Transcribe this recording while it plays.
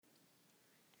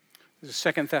This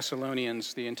is 2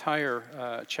 Thessalonians, the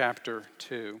entire chapter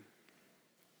 2.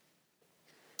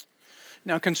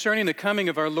 Now, concerning the coming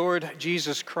of our Lord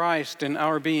Jesus Christ and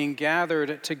our being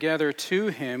gathered together to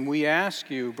him, we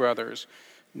ask you, brothers,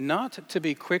 not to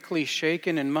be quickly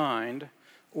shaken in mind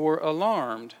or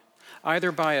alarmed,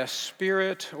 either by a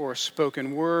spirit or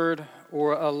spoken word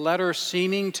or a letter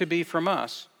seeming to be from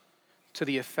us, to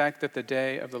the effect that the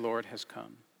day of the Lord has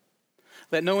come.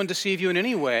 Let no one deceive you in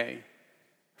any way,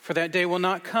 for that day will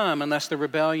not come unless the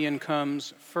rebellion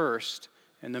comes first,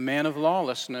 and the man of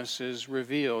lawlessness is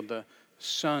revealed, the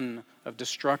son of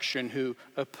destruction, who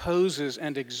opposes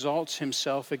and exalts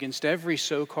himself against every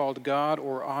so-called God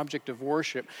or object of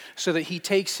worship, so that he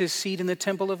takes his seat in the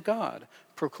temple of God,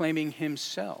 proclaiming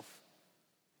himself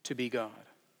to be God.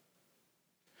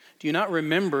 Do you not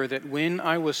remember that when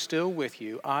I was still with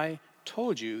you, I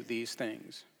told you these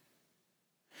things?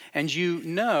 And you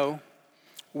know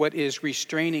what is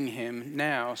restraining him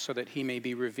now, so that he may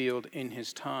be revealed in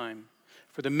his time.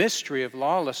 For the mystery of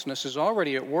lawlessness is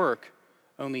already at work.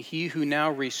 Only he who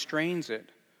now restrains it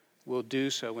will do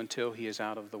so until he is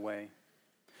out of the way.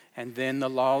 And then the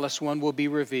lawless one will be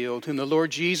revealed, whom the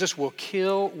Lord Jesus will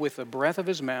kill with the breath of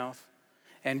his mouth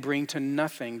and bring to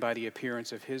nothing by the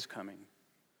appearance of his coming.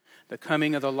 The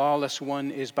coming of the lawless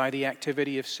one is by the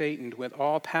activity of Satan, with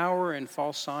all power and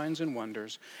false signs and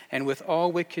wonders, and with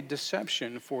all wicked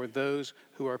deception for those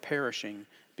who are perishing,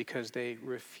 because they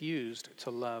refused to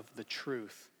love the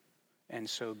truth and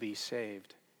so be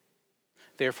saved.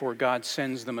 Therefore, God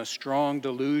sends them a strong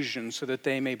delusion so that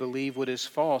they may believe what is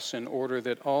false, in order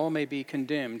that all may be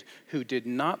condemned who did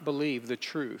not believe the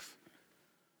truth,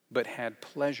 but had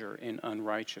pleasure in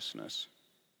unrighteousness.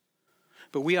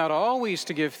 But we ought always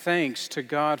to give thanks to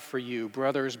God for you,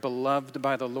 brothers beloved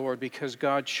by the Lord, because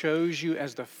God chose you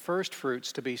as the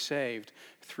firstfruits to be saved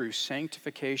through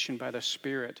sanctification by the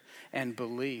Spirit and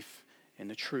belief in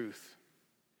the truth.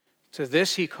 To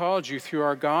this he called you through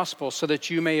our gospel, so that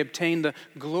you may obtain the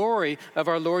glory of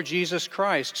our Lord Jesus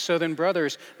Christ. So then,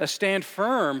 brothers, stand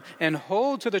firm and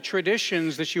hold to the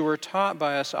traditions that you were taught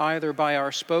by us, either by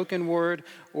our spoken word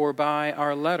or by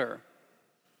our letter.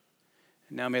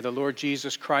 Now may the Lord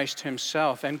Jesus Christ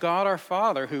himself and God our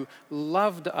Father, who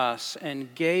loved us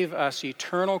and gave us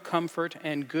eternal comfort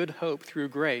and good hope through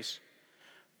grace,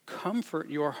 comfort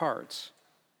your hearts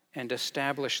and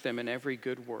establish them in every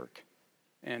good work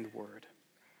and word.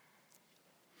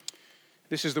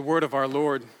 This is the word of our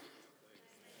Lord.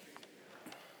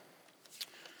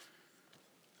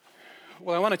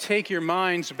 Well, I want to take your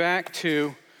minds back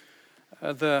to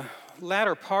the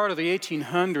latter part of the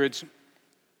 1800s.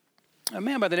 A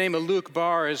man by the name of Luke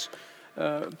Barr has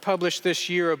published this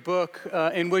year a book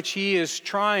in which he is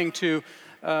trying to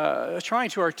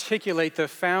articulate the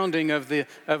founding of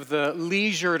the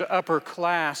leisured upper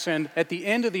class. And at the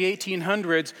end of the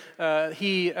 1800s,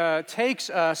 he takes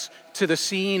us to the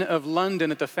scene of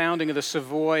London at the founding of the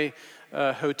Savoy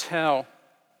Hotel.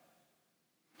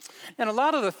 And a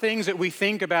lot of the things that we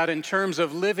think about in terms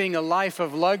of living a life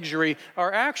of luxury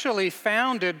are actually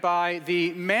founded by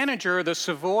the manager of the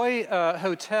Savoy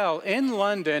Hotel in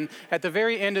London at the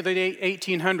very end of the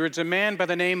 1800s, a man by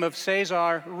the name of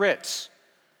Cesar Ritz.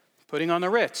 Putting on the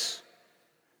Ritz.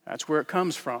 That's where it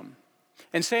comes from.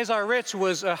 And Cesar Ritz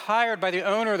was hired by the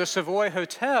owner of the Savoy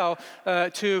Hotel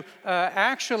to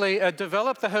actually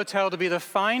develop the hotel to be the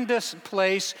finest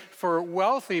place for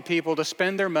wealthy people to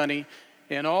spend their money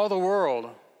in all the world.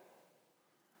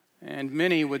 And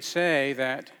many would say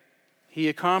that he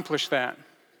accomplished that.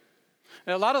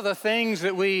 A lot of the things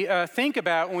that we think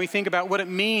about when we think about what it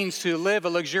means to live a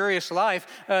luxurious life,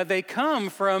 they come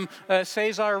from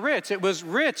Cesar Ritz. It was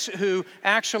Ritz who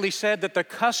actually said that the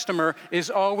customer is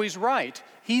always right.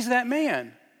 He's that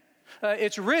man.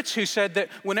 It's Ritz who said that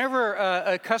whenever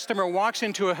a customer walks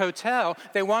into a hotel,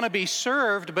 they want to be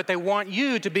served, but they want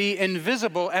you to be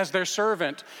invisible as their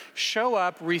servant. Show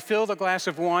up, refill the glass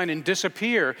of wine, and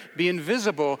disappear. Be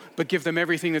invisible, but give them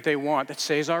everything that they want. That's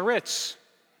Cesar Ritz.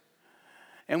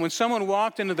 And when someone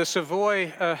walked into the Savoy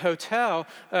Hotel,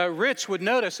 Ritz would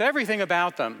notice everything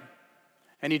about them,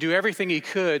 and he'd do everything he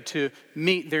could to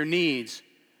meet their needs.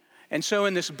 And so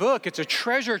in this book, it's a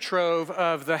treasure trove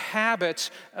of the habits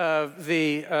of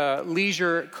the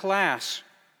leisure class.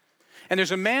 And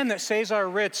there's a man that Cesar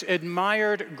Ritz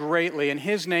admired greatly, and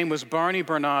his name was Barney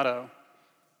Bernardo.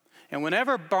 And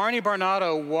whenever Barney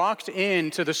Bernardo walked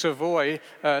into the Savoy,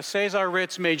 Cesar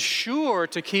Ritz made sure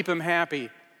to keep him happy.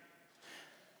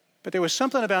 But there was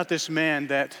something about this man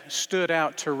that stood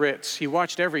out to Ritz. He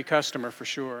watched every customer for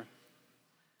sure.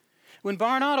 When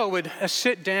Bernardo would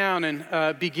sit down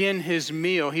and begin his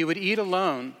meal, he would eat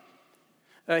alone.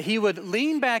 He would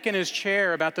lean back in his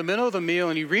chair about the middle of the meal,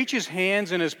 and he'd reach his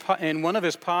hands in one of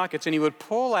his pockets, and he would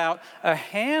pull out a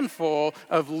handful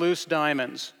of loose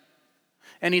diamonds,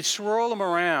 and he'd swirl them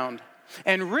around.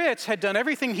 And Ritz had done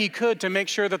everything he could to make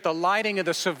sure that the lighting of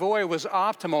the Savoy was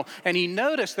optimal, and he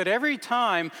noticed that every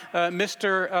time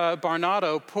Mr.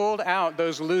 Barnato pulled out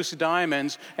those loose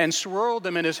diamonds and swirled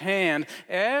them in his hand,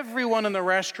 everyone in the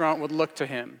restaurant would look to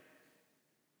him.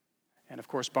 And of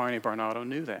course, Barney Barnato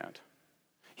knew that.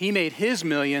 He made his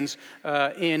millions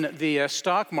in the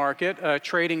stock market,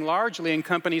 trading largely in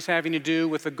companies having to do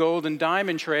with the gold and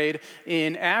diamond trade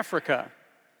in Africa.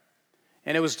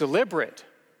 And it was deliberate.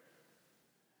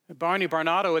 Barney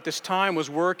Barnato at this time was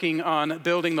working on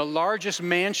building the largest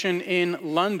mansion in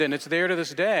London. It's there to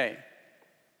this day.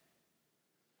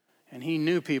 And he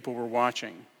knew people were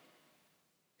watching.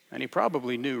 And he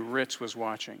probably knew Ritz was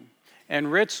watching.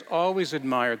 And Ritz always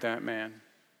admired that man.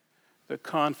 The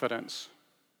confidence.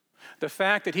 The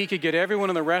fact that he could get everyone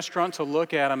in the restaurant to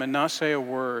look at him and not say a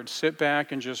word, sit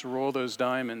back and just roll those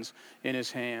diamonds in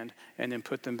his hand and then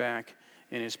put them back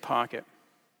in his pocket.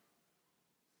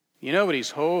 You know what he's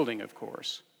holding, of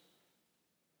course.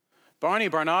 Barney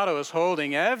Barnato is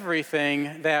holding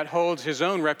everything that holds his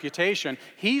own reputation.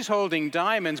 He's holding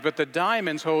diamonds, but the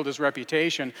diamonds hold his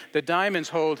reputation. The diamonds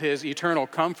hold his eternal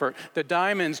comfort. The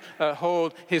diamonds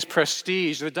hold his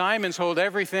prestige. The diamonds hold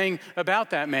everything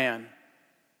about that man.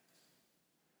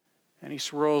 And he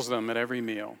swirls them at every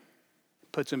meal,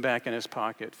 puts them back in his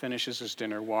pocket, finishes his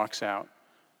dinner, walks out,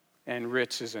 and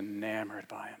Ritz is enamored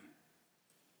by him.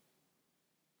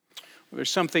 Well,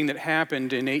 there's something that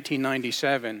happened in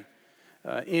 1897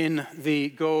 in the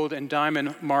gold and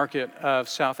diamond market of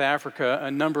South Africa. A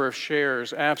number of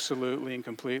shares absolutely and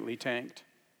completely tanked.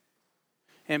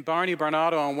 And Barney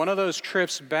Barnato, on one of those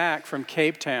trips back from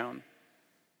Cape Town,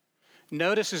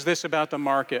 notices this about the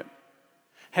market,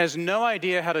 has no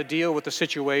idea how to deal with the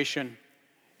situation,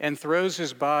 and throws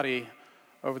his body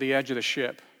over the edge of the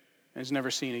ship and is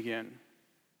never seen again.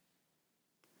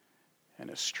 And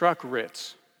it struck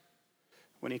Ritz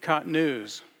when he caught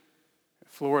news. It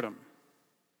floored him.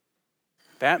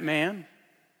 That man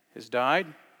has died.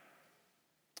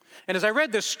 And as I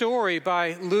read this story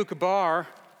by Luke Barr,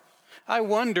 I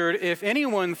wondered if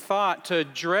anyone thought to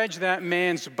dredge that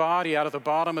man's body out of the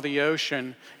bottom of the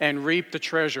ocean and reap the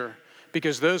treasure,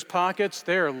 because those pockets,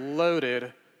 they're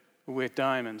loaded with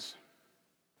diamonds.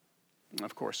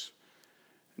 Of course,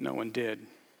 no one did.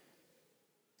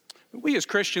 We as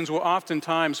Christians will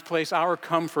oftentimes place our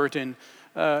comfort in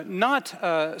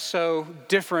not so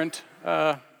different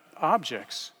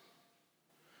objects.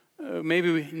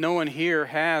 Maybe no one here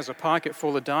has a pocket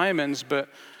full of diamonds, but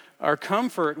our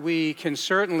comfort we can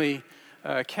certainly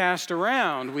cast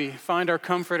around. We find our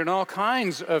comfort in all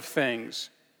kinds of things.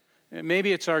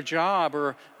 Maybe it's our job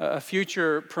or a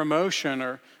future promotion,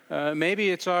 or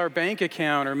maybe it's our bank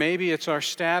account, or maybe it's our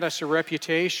status or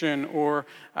reputation or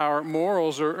our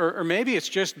morals, or maybe it's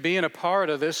just being a part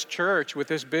of this church with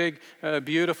this big,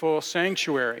 beautiful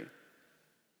sanctuary.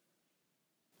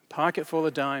 Pocket full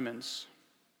of diamonds.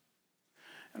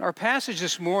 And our passage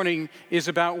this morning is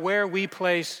about where we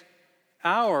place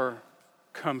our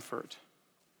comfort.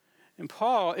 And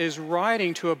Paul is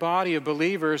writing to a body of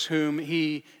believers whom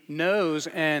he knows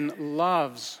and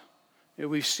loves.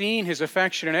 We've seen his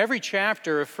affection in every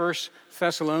chapter of 1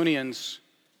 Thessalonians.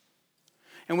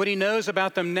 And what he knows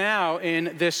about them now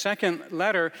in this second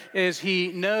letter is he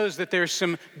knows that there's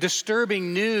some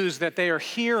disturbing news that they are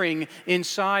hearing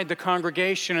inside the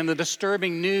congregation. And the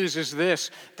disturbing news is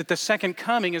this, that the second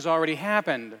coming has already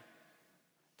happened.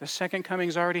 The second coming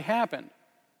has already happened.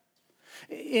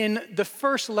 In the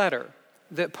first letter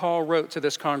that Paul wrote to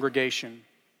this congregation,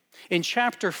 in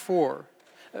chapter 4,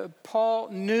 Paul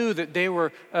knew that they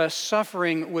were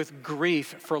suffering with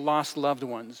grief for lost loved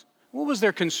ones. What was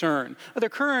their concern?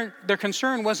 Their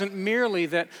concern wasn't merely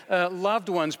that loved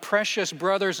ones, precious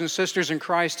brothers and sisters in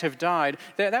Christ have died.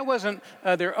 That wasn't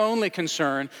their only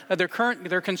concern. Their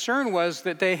concern was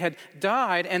that they had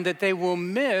died and that they will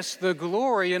miss the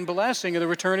glory and blessing of the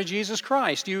return of Jesus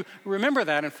Christ. You remember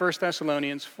that in 1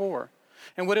 Thessalonians 4.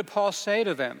 And what did Paul say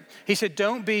to them? He said,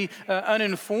 don't be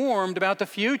uninformed about the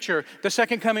future. The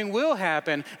second coming will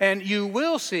happen, and you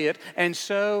will see it, and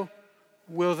so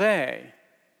will they.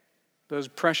 Those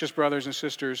precious brothers and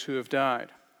sisters who have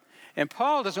died. And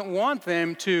Paul doesn't want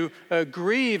them to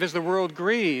grieve as the world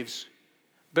grieves.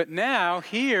 But now,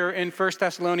 here in 1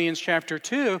 Thessalonians chapter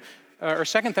 2, or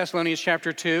 2 Thessalonians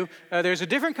chapter 2, there's a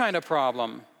different kind of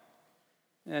problem.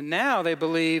 And now they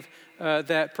believe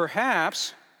that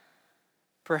perhaps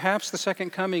the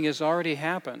second coming has already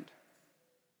happened.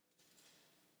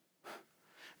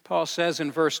 Paul says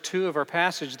in verse 2 of our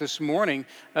passage this morning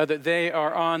that they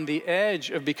are on the edge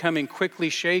of becoming quickly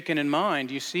shaken in mind.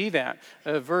 You see that.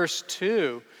 Verse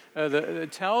 2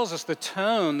 it tells us the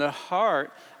tone, the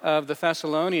heart of the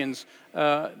Thessalonians,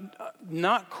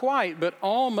 not quite, but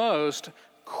almost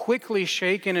quickly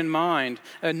shaken in mind.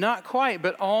 Not quite,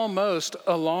 but almost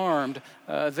alarmed.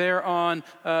 They're on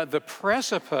the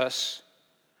precipice.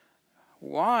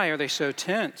 Why are they so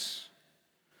tense?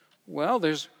 Well,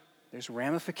 there's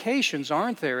ramifications,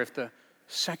 aren't there, if the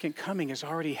second coming has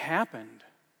already happened?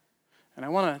 And I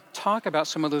want to talk about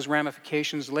some of those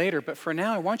ramifications later, but for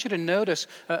now I want you to notice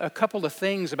a couple of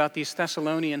things about these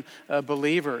Thessalonian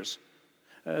believers.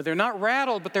 They're not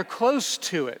rattled, but they're close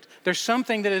to it. There's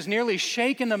something that has nearly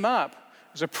shaken them up.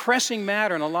 There's a pressing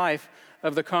matter in the life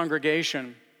of the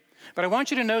congregation. But I want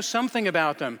you to know something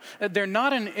about them. They're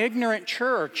not an ignorant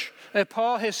church.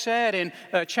 Paul has said in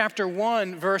chapter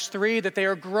 1, verse 3, that they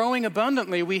are growing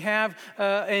abundantly. We have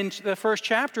in the first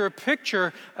chapter a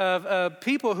picture of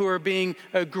people who are being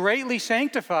greatly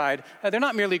sanctified. They're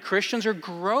not merely Christians, they're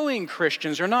growing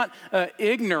Christians. They're not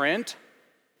ignorant.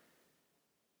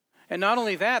 And not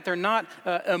only that, they're not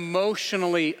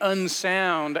emotionally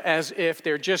unsound as if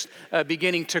they're just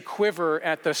beginning to quiver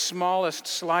at the smallest,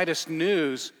 slightest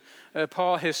news.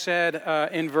 Paul has said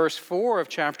in verse 4 of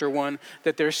chapter 1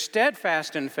 that they're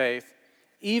steadfast in faith,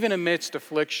 even amidst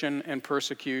affliction and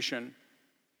persecution.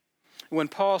 When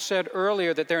Paul said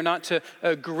earlier that they're not to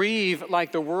grieve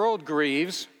like the world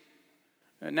grieves,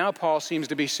 now Paul seems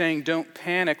to be saying don't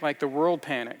panic like the world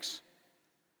panics.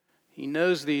 He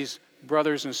knows these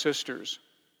brothers and sisters.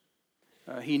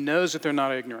 He knows that they're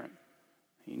not ignorant.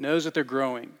 He knows that they're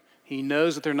growing. He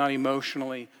knows that they're not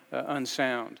emotionally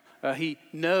unsound. He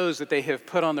knows that they have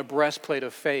put on the breastplate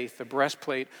of faith, the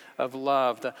breastplate of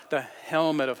love, the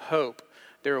helmet of hope.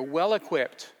 They're a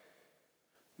well-equipped,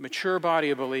 mature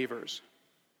body of believers.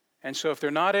 And so if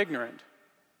they're not ignorant,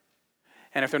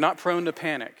 and if they're not prone to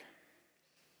panic,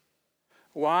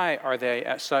 why are they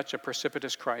at such a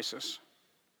precipitous crisis?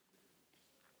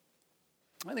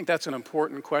 I think that's an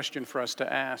important question for us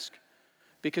to ask,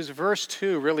 because verse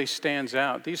 2 really stands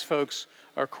out. These folks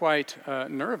are quite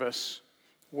nervous.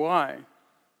 Why?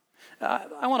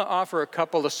 I want to offer a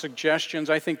couple of suggestions.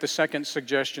 I think the second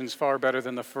suggestion is far better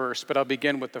than the first, but I'll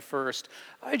begin with the first.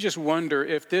 I just wonder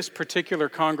if this particular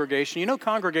congregation,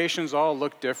 congregations all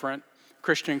look different,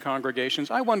 Christian congregations.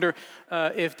 I wonder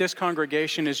if this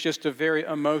congregation is just a very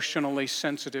emotionally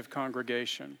sensitive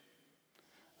congregation.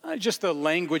 Just the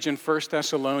language in 1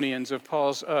 Thessalonians of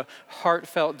Paul's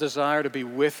heartfelt desire to be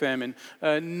with them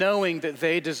and knowing that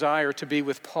they desire to be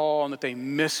with Paul and that they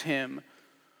miss him.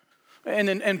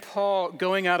 And Paul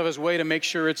going out of his way to make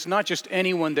sure it's not just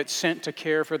anyone that's sent to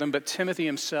care for them, but Timothy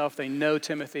himself. They know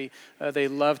Timothy. They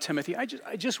love Timothy. I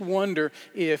just wonder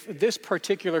if this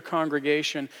particular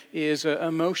congregation is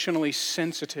emotionally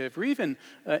sensitive or even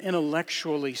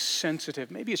intellectually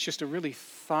sensitive. Maybe it's just a really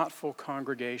thoughtful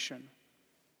congregation.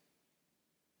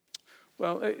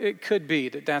 Well, it could be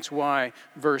that that's why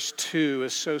verse 2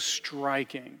 is so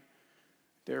striking.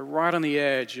 They're right on the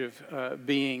edge of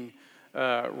being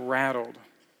rattled.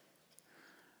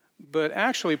 But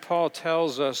actually, Paul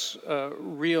tells us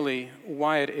really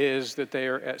why it is that they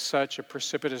are at such a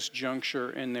precipitous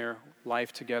juncture in their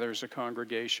life together as a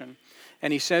congregation.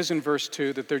 And he says in verse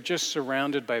 2 that they're just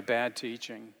surrounded by bad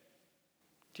teaching.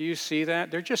 Do you see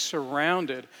that? They're just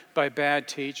surrounded by bad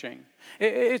teaching.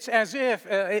 It's as if,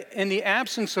 in the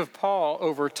absence of Paul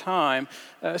over time,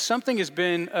 something has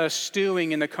been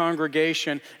stewing in the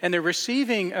congregation, and they're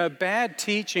receiving bad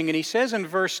teaching. And he says in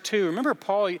verse 2, remember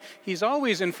Paul, he's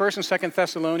always in 1 and 2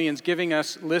 Thessalonians giving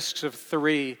us lists of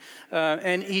 3.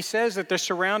 And he says that they're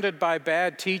surrounded by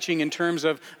bad teaching in terms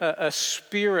of a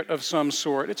spirit of some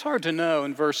sort. It's hard to know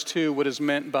in verse 2 what is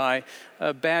meant by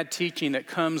bad teaching that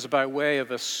comes by way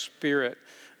of a spirit.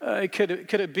 Could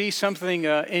it be something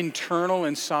internal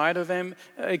inside of them?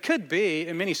 It could be,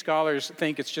 and many scholars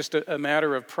think it's just a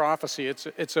matter of prophecy.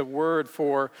 It's a word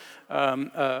for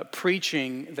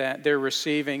preaching that they're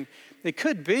receiving. It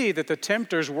could be that the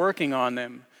tempter's working on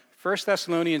them. 1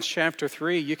 Thessalonians chapter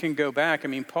 3, you can go back.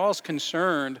 Paul's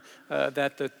concerned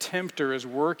that the tempter is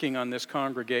working on this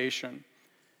congregation.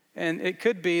 And it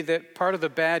could be that part of the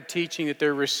bad teaching that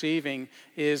they're receiving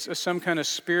is some kind of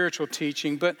spiritual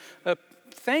teaching, but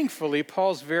thankfully,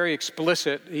 Paul's very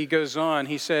explicit. He goes on,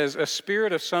 he says, a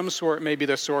spirit of some sort may be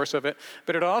the source of it,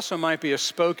 but it also might be a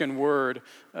spoken word.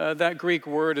 That Greek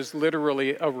word is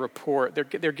literally a report.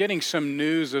 They're getting some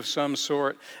news of some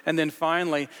sort. And then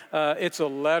finally, it's a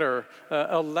letter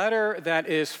that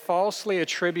is falsely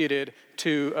attributed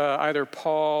to either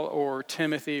Paul or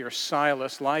Timothy or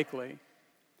Silas, likely.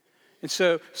 And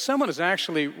so someone is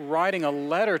actually writing a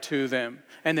letter to them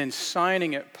and then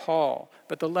signing it Paul,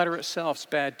 but the letter itself is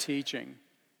bad teaching.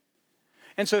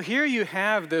 And so here you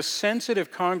have this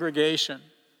sensitive congregation.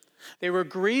 They were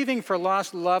grieving for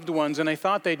lost loved ones, and they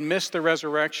thought they'd missed the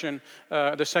resurrection,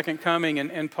 the second coming.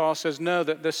 And Paul says, no,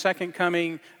 that the second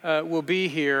coming will be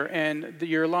here, and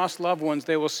your lost loved ones,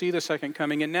 they will see the second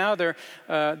coming. And now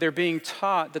they're being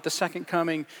taught that the second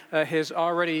coming has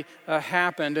already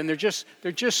happened, and they're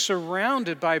just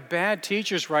surrounded by bad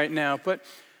teachers right now. But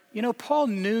Paul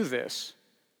knew this.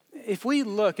 If we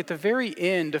look at the very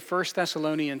end of 1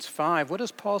 Thessalonians 5, what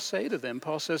does Paul say to them?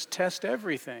 Paul says, test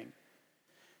everything.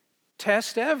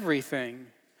 Test everything.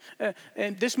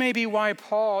 And this may be why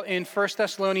Paul in 1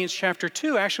 Thessalonians chapter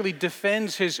 2 actually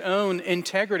defends his own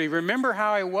integrity. Remember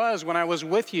how I was when I was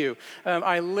with you.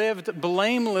 I lived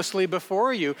blamelessly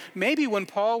before you. Maybe when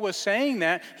Paul was saying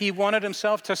that, he wanted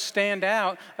himself to stand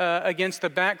out against the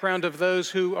background of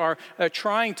those who are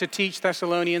trying to teach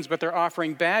Thessalonians, but they're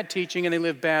offering bad teaching and they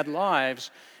live bad lives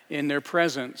in their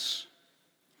presence.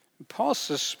 Paul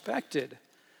suspected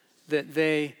that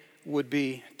they would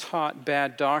be taught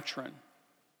bad doctrine.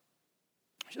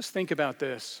 Just think about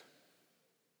this.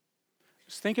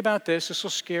 Just think about this. This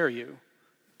will scare you,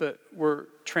 but we're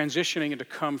transitioning into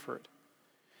comfort.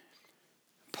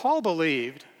 Paul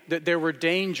believed that there were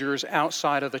dangers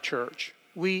outside of the church.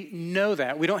 We know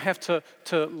that. We don't have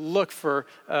to look for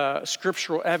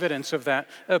scriptural evidence of that.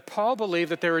 Paul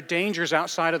believed that there were dangers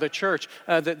outside of the church,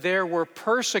 that there were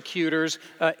persecutors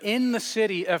in the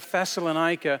city of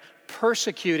Thessalonica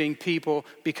persecuting people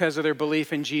because of their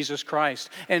belief in Jesus Christ.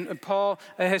 And Paul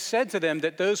has said to them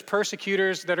that those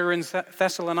persecutors that are in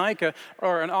Thessalonica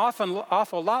are an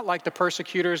awful lot like the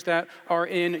persecutors that are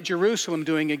in Jerusalem,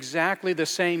 doing exactly the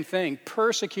same thing,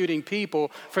 persecuting people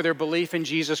for their belief in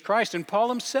Jesus Christ. And Paul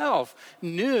himself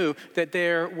knew that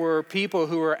there were people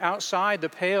who were outside the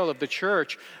pale of the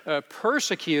church,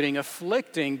 persecuting,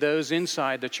 afflicting those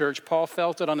inside the church. Paul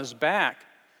felt it on his back.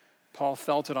 Paul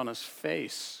felt it on his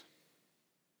face.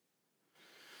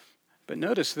 But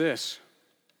notice this.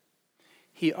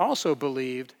 He also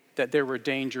believed that there were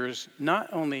dangers not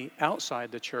only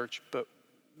outside the church, but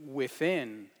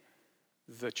within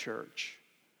the church.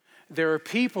 There are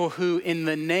people who, in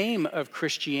the name of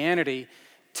Christianity,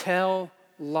 tell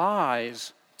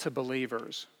lies to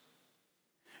believers.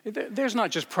 There's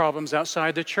not just problems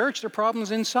outside the church, there are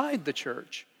problems inside the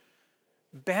church.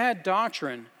 Bad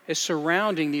doctrine is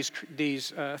surrounding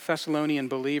these Thessalonian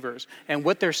believers. And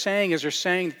what they're saying is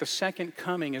that the second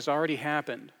coming has already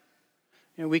happened.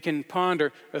 And we can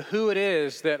ponder who it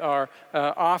is that are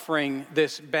offering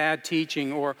this bad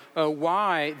teaching or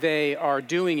why they are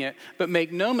doing it. But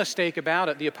make no mistake about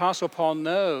it, the Apostle Paul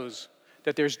knows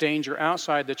that there's danger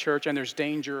outside the church and there's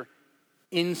danger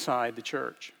inside the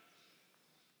church.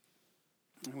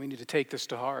 And we need to take this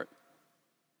to heart.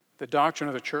 The doctrine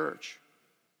of the church,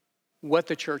 what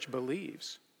the church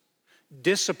believes,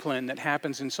 discipline that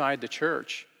happens inside the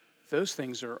church, those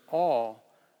things are all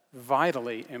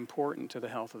vitally important to the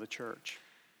health of the church.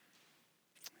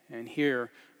 And here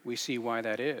we see why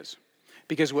that is.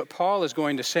 Because what Paul is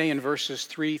going to say in verses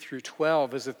 3 through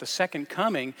 12 is that the second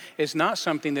coming is not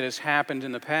something that has happened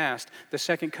in the past. The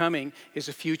second coming is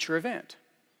a future event.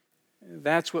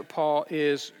 That's what Paul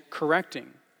is correcting.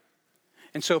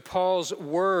 And so Paul's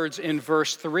words in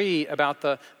verse 3 about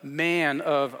the man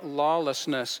of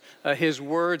lawlessness, his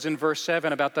words in verse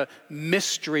 7 about the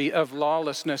mystery of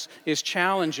lawlessness is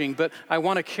challenging, but I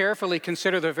want to carefully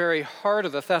consider the very heart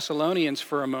of the Thessalonians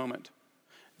for a moment.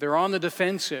 They're on the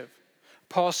defensive.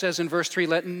 Paul says in verse 3,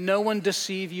 let no one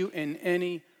deceive you in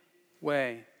any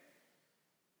way.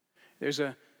 There's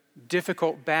a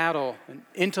difficult battle, an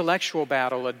intellectual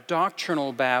battle, a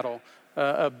doctrinal battle,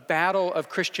 a battle of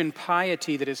Christian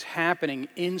piety that is happening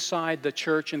inside the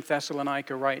church in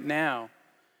Thessalonica right now.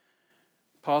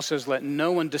 Paul says, let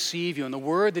no one deceive you. And the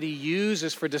word that he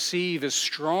uses for deceive is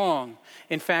strong.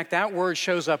 In fact, that word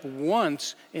shows up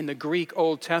once in the Greek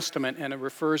Old Testament, and it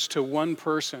refers to one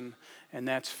person, and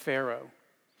that's Pharaoh.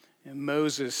 And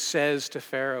Moses says to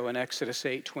Pharaoh in Exodus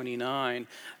 8:29,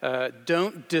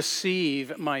 don't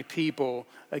deceive my people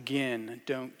again.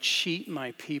 Don't cheat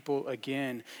my people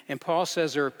again. And Paul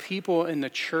says there are people in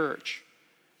the church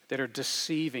that are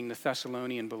deceiving the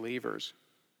Thessalonian believers.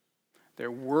 They're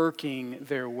working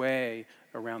their way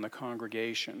around the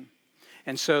congregation.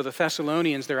 And so the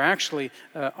Thessalonians, they're actually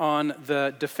on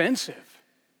the defensive.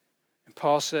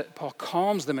 Paul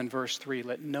calms them in verse 3,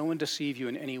 let no one deceive you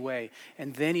in any way.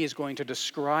 And then he is going to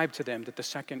describe to them that the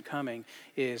second coming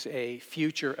is a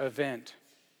future event.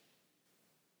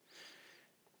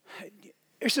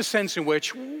 There's a sense in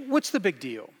which, what's the big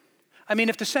deal? I mean,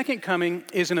 if the second coming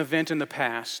is an event in the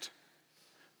past,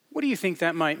 what do you think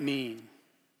that might mean?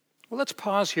 Well, let's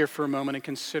pause here for a moment and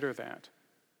consider that.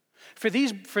 For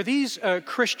these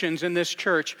Christians in this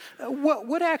church,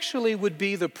 what actually would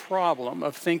be the problem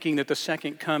of thinking that the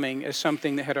second coming is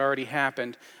something that had already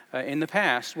happened in the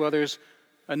past? Well, there's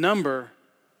a number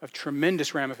of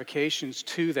tremendous ramifications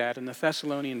to that in the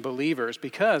Thessalonian believers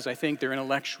because I think they're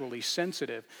intellectually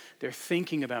sensitive. They're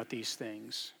thinking about these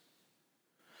things.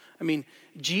 I mean,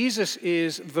 Jesus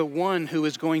is the one who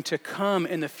is going to come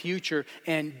in the future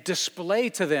and display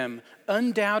to them,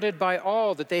 undoubted by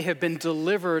all, that they have been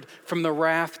delivered from the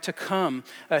wrath to come.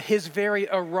 His very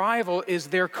arrival is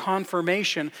their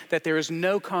confirmation that there is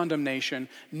no condemnation,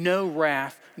 no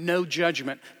wrath, no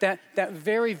judgment. That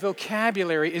very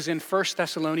vocabulary is in 1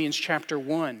 Thessalonians chapter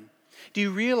 1. Do you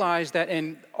realize that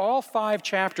in all 5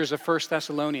 chapters of 1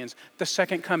 Thessalonians, the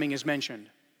second coming is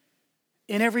mentioned?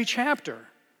 In every chapter.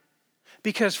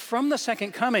 Because from the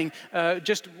second coming,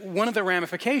 just one of the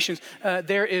ramifications,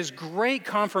 there is great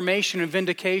confirmation and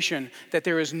vindication that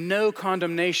there is no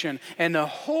condemnation. And the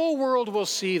whole world will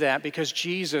see that because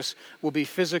Jesus will be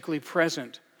physically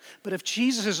present. But if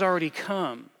Jesus has already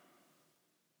come,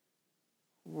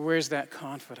 where's that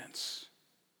confidence?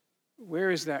 Where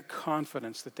is that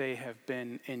confidence that they have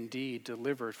been indeed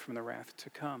delivered from the wrath to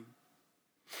come?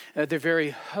 Their very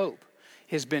hope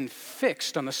has been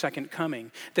fixed on the second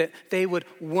coming, that they would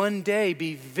one day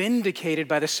be vindicated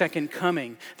by the second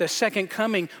coming. The second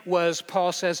coming was,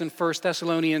 Paul says in 1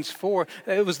 Thessalonians 4,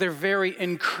 it was their very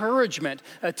encouragement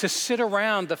to sit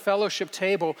around the fellowship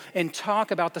table and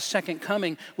talk about the second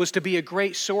coming was to be a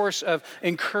great source of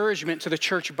encouragement to the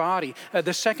church body.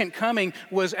 The second coming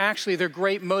was actually their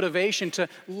great motivation to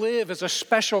live as a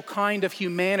special kind of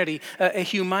humanity, a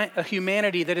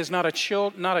humanity that is not a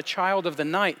child of the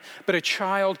night, but a child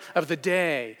of the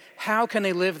day. How can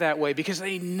they live that way? Because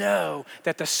they know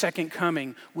that the second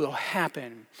coming will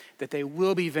happen, that they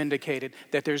will be vindicated,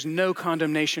 that there's no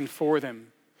condemnation for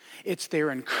them. It's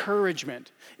their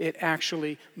encouragement. It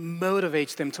actually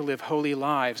motivates them to live holy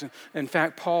lives. In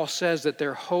fact, Paul says that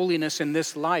their holiness in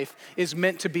this life is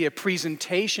meant to be a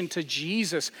presentation to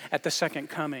Jesus at the second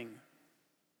coming.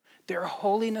 Their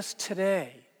holiness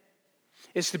today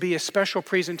is to be a special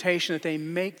presentation that they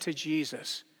make to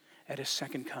Jesus at his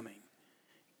second coming,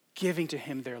 giving to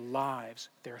him their lives,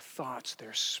 their thoughts,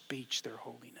 their speech, their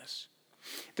holiness.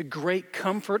 The great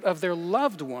comfort of their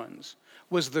loved ones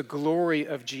was the glory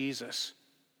of Jesus.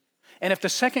 And if the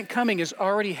second coming has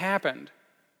already happened,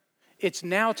 it's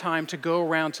now time to go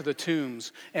around to the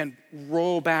tombs and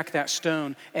roll back that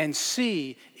stone and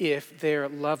see if their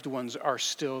loved ones are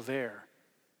still there.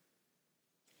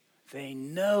 They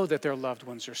know that their loved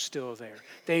ones are still there.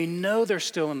 They know they're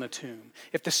still in the tomb.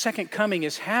 If the second coming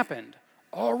has happened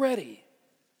already,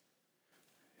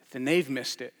 then they've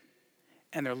missed it,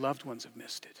 and their loved ones have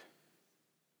missed it.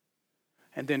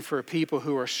 And then for people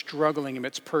who are struggling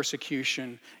amidst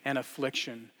persecution and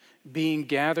affliction, being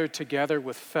gathered together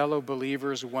with fellow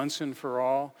believers once and for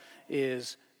all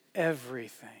is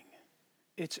everything.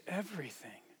 It's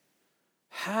everything.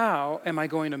 How am I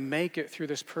going to make it through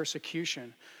this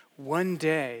persecution? One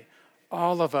day,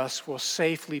 all of us will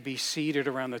safely be seated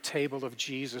around the table of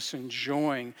Jesus,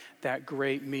 enjoying that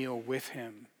great meal with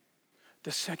him.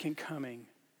 The second coming,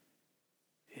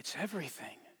 it's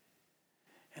everything.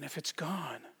 And if it's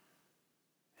gone,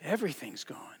 everything's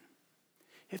gone.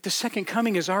 If the second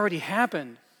coming has already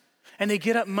happened, and they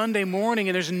get up Monday morning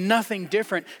and there's nothing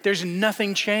different, there's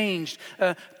nothing changed.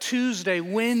 Tuesday,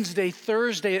 Wednesday,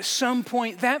 Thursday, at some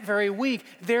point that very week,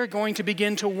 they're going to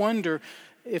begin to wonder,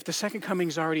 if the second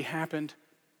coming's already happened,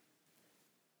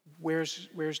 where's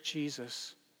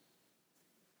Jesus?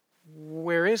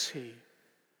 Where is he?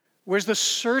 Where's the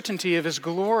certainty of his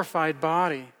glorified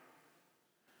body?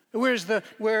 Where is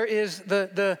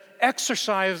the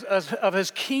exercise of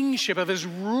his kingship, of his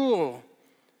rule?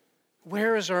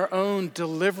 Where is our own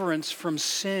deliverance from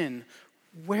sin?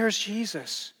 Where's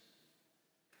Jesus?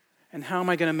 And how am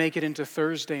I going to make it into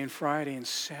Thursday and Friday and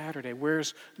Saturday?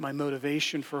 Where's my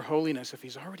motivation for holiness if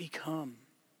he's already come?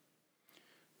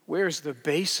 Where's the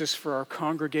basis for our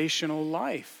congregational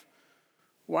life?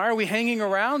 Why are we hanging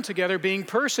around together being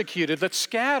persecuted? Let's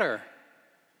scatter.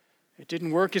 It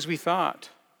didn't work as we thought.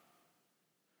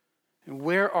 And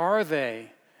where are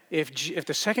they? If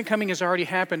the second coming has already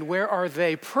happened, where are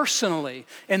they personally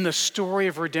in the story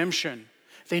of redemption?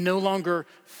 They no longer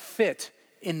fit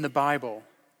in the Bible.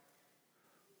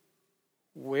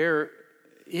 Where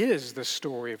is the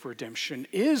story of redemption?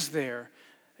 Is there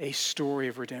a story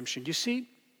of redemption? You see,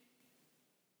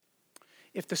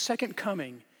 if the second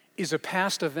coming is a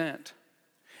past event,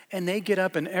 and they get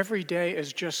up and every day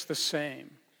is just the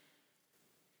same,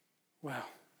 well,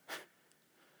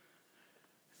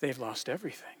 they've lost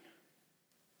everything.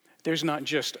 There's not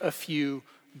just a few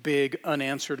big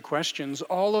unanswered questions.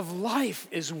 All of life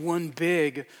is one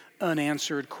big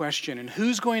unanswered question. And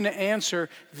who's going to answer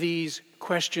these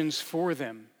questions for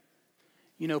them?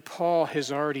 You know, Paul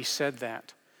has already said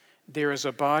that. There is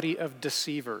a body of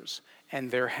deceivers, and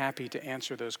they're happy to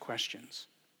answer those questions.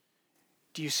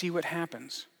 Do you see what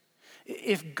happens?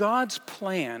 If God's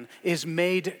plan is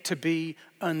made to be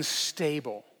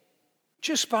unstable,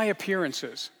 just by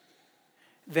appearances,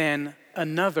 then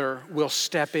another will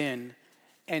step in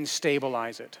and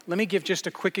stabilize it. Let me give just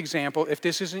a quick example. If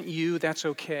this isn't you, that's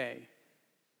okay.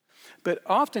 But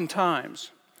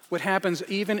oftentimes, what happens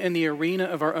even in the arena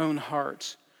of our own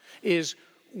hearts is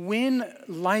when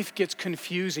life gets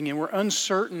confusing and we're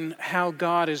uncertain how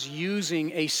God is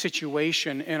using a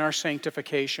situation in our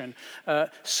sanctification,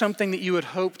 something that you had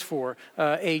hoped for,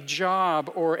 a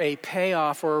job or a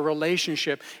payoff or a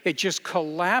relationship, it just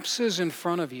collapses in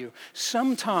front of you.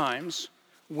 Sometimes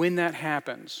when that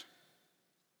happens,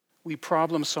 we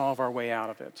problem solve our way out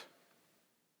of it.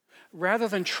 Rather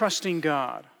than trusting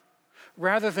God,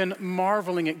 rather than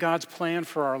marveling at God's plan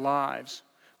for our lives,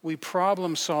 we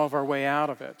problem solve our way out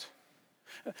of it.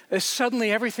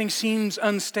 Suddenly everything seems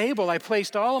unstable. I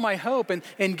placed all of my hope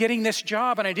in getting this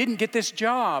job and I didn't get this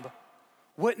job.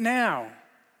 What now?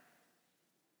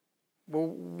 Well,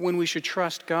 when we should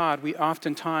trust God, we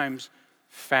oftentimes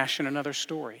fashion another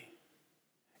story.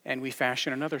 And we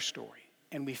fashion another story.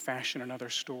 And we fashion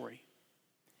another story.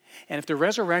 And if the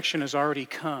resurrection has already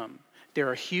come, there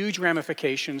are huge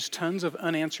ramifications, tons of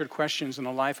unanswered questions in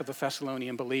the life of the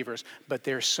Thessalonian believers, but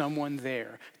there's someone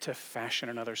there to fashion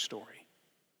another story.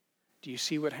 Do you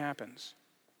see what happens?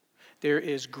 There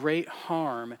is great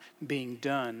harm being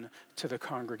done to the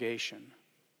congregation.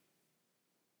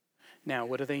 Now,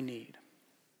 what do they need?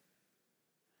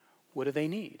 What do they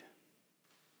need?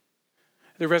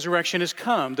 The resurrection has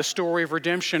come. The story of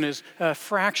redemption is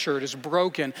fractured, is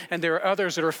broken, and there are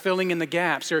others that are filling in the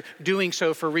gaps. They're doing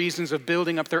so for reasons of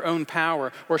building up their own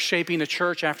power or shaping the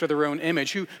church after their own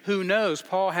image. Who knows?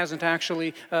 Paul hasn't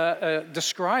actually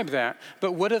described that.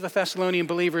 But what do the Thessalonian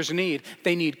believers need?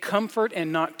 They need comfort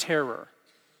and not terror.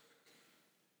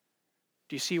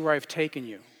 Do you see where I've taken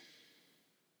you?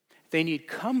 They need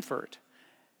comfort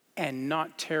and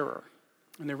not terror.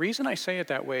 And the reason I say it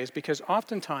that way is because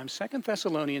oftentimes 2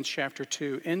 Thessalonians chapter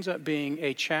 2 ends up being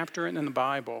a chapter in the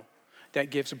Bible that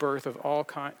gives birth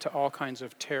to all kinds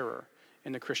of terror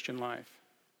in the Christian life.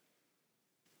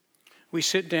 We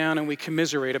sit down and we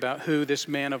commiserate about who this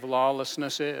man of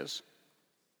lawlessness is.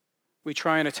 We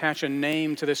try and attach a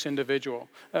name to this individual.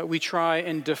 We try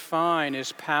and define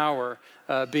his power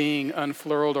being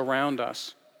unfurled around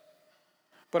us.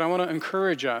 But I want to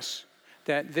encourage us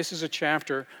that this is a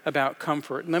chapter about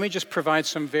comfort. And let me just provide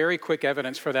some very quick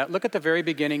evidence for that. Look at the very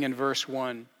beginning in verse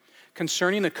 1.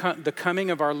 Concerning the coming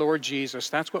of our Lord Jesus,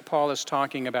 that's what Paul is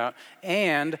talking about,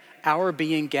 and our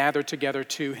being gathered together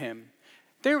to him.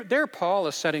 There Paul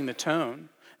is setting the tone.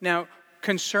 Now,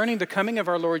 concerning the coming of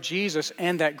our Lord Jesus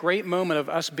and that great moment of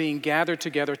us being gathered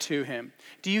together to him,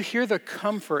 do you hear the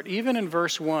comfort? Even in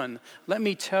verse 1, let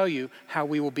me tell you how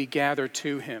we will be gathered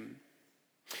to him.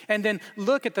 And then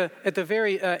look at the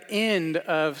very end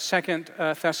of 2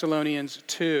 Thessalonians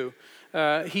 2.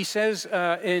 He says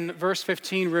in verse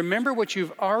 15, remember what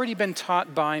you've already been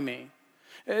taught by me.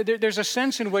 There's a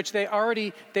sense in which they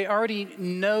already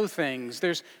know things.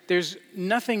 There's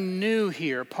nothing new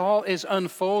here. Paul is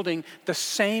unfolding the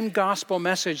same gospel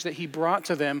message that he brought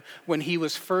to them when he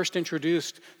was first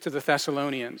introduced to the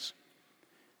Thessalonians.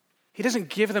 He doesn't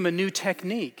give them a new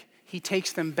technique. He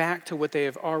takes them back to what they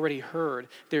have already heard.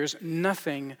 There's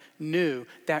nothing new.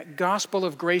 That gospel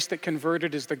of grace that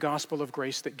converted is the gospel of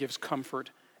grace that gives comfort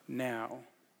now.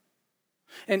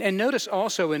 And notice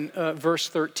also in verse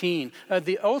 13,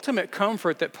 the ultimate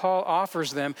comfort that Paul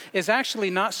offers them is actually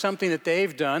not something that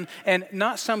they've done and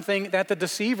not something that the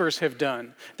deceivers have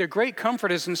done. Their great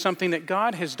comfort is in something that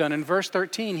God has done. In verse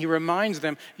 13, he reminds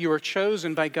them, you are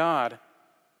chosen by God.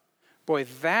 Boy,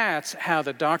 that's how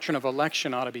the doctrine of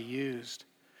election ought to be used,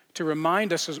 to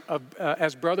remind us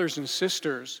as brothers and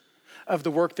sisters of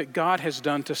the work that God has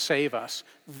done to save us.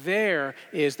 There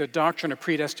is the doctrine of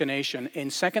predestination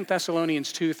in 2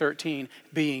 Thessalonians 2:13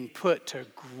 being put to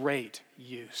great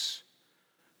use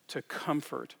to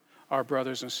comfort our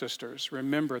brothers and sisters.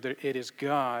 Remember that it is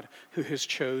God who has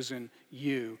chosen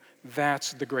you.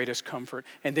 That's the greatest comfort.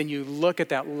 And then you look at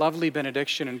that lovely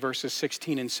benediction in verses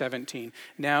 16 and 17.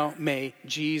 Now may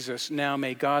Jesus, now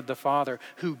may God the Father,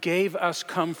 who gave us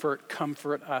comfort,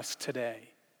 comfort us today.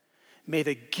 May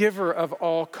the giver of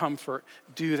all comfort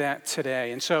do that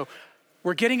today. And so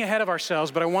we're getting ahead of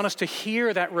ourselves, but I want us to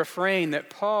hear that refrain that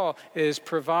Paul is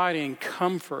providing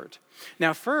comfort.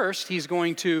 Now, first, he's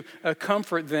going to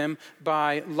comfort them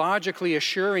by logically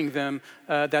assuring them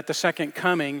that the second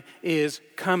coming is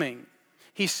coming.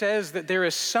 He says that there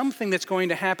is something that's going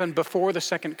to happen before the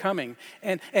second coming,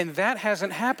 and that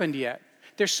hasn't happened yet.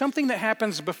 There's something that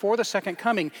happens before the second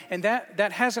coming, and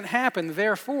that hasn't happened.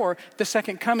 Therefore, the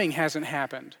second coming hasn't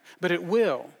happened, but it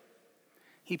will.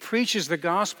 He preaches the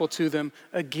gospel to them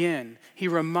again. He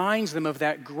reminds them of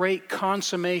that great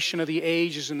consummation of the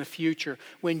ages in the future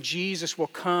when Jesus will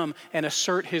come and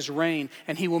assert his reign,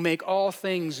 and he will make all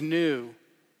things new.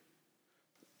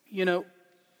 You know,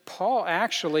 Paul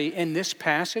actually, in this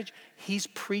passage, he's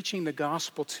preaching the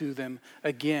gospel to them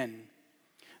again.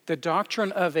 The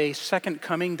doctrine of a second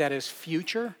coming that is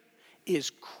future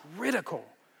is critical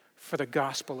for the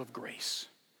gospel of grace.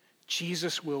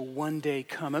 Jesus will one day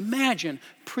come. Imagine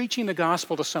preaching the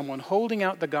gospel to someone, holding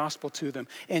out the gospel to them,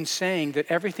 and saying that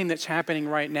everything that's happening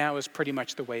right now is pretty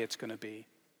much the way it's going to be.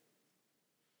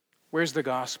 Where's the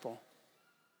gospel?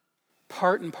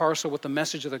 Part and parcel with the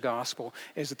message of the gospel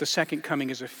is that the second coming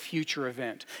is a future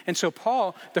event. And so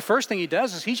Paul, the first thing he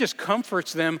does is he just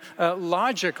comforts them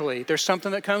logically. There's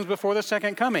something that comes before the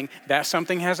second coming. That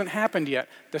something hasn't happened yet.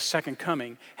 The second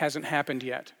coming hasn't happened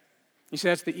yet. You see,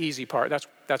 that's the easy part.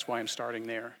 That's why I'm starting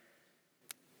there.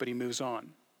 But he moves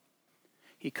on.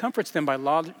 He comforts them by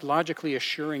logically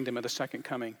assuring them of the second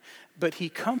coming. But he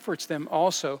comforts them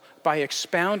also by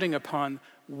expounding upon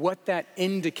what that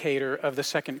indicator of the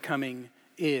second coming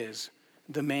is,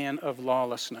 the man of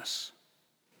lawlessness.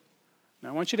 Now,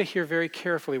 I want you to hear very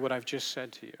carefully what I've just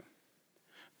said to you.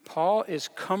 Paul is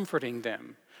comforting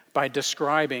them by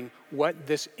describing what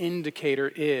this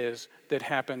indicator is that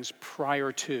happens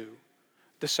prior to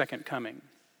the second coming.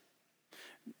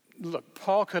 Look,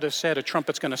 Paul could have said a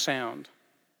trumpet's going to sound.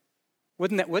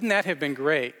 Wouldn't that have been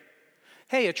great?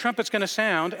 Hey, a trumpet's going to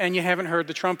sound and you haven't heard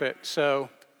the trumpet, so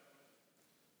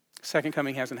second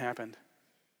coming hasn't happened.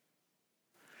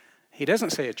 He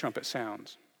doesn't say a trumpet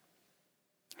sounds.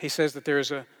 He says that there's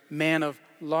a man of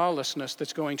lawlessness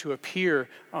that's going to appear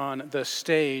on the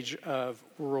stage of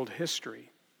world history.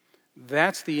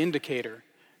 That's the indicator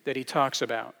that he talks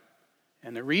about.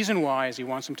 And the reason why is he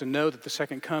wants them to know that the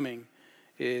second coming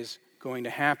is going to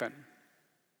happen.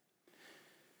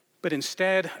 But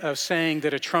instead of saying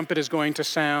that a trumpet is going to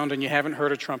sound and you haven't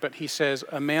heard a trumpet, he says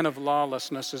a man of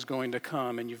lawlessness is going to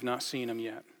come and you've not seen him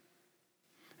yet.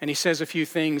 And he says a few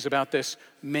things about this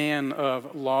man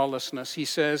of lawlessness. He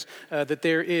says that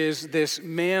there is this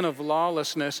man of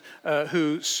lawlessness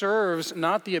who serves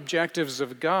not the objectives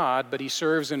of God, but he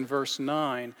serves in verse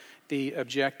 9 the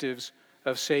objectives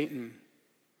of Satan.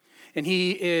 And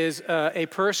he is a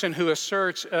person who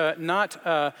asserts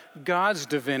not God's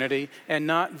divinity and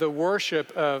not the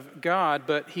worship of God,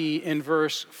 but he, in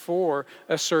verse 4,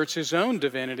 asserts his own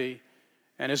divinity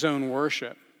and his own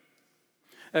worship.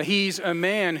 He's a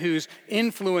man whose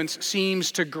influence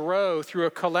seems to grow through a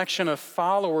collection of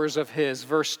followers of his.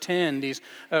 Verse 10, these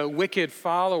wicked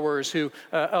followers who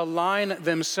align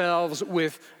themselves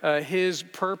with his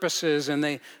purposes, and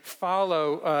they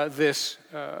follow this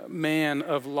man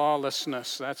of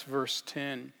lawlessness. That's verse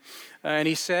 10. And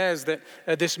he says that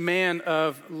this man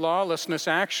of lawlessness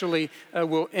actually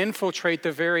will infiltrate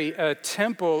the very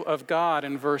temple of God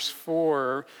in verse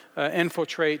 4.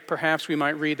 Infiltrate, perhaps we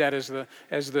might read that as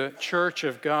the church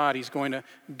of God. He's going to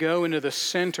go into the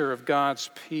center of God's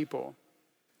people.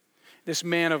 This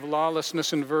man of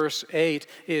lawlessness in verse 8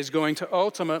 is going to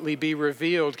ultimately be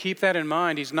revealed. Keep that in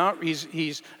mind.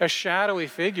 He's a shadowy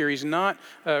figure. He's not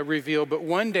revealed, but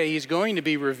one day he's going to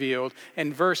be revealed.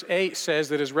 And verse 8 says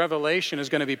that his revelation is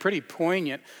going to be pretty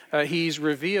poignant. He's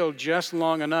revealed just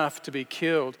long enough to be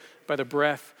killed by the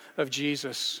breath of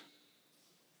Jesus.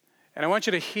 And I want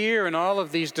you to hear in all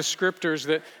of these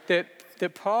descriptors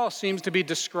that Paul seems to be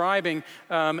describing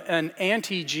an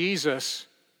anti-Jesus,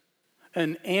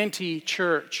 an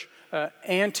anti-church,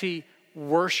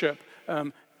 anti-worship,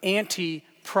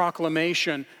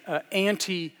 anti-proclamation,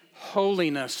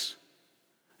 anti-holiness.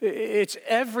 It's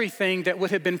everything that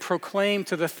would have been proclaimed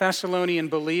to the Thessalonian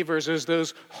believers as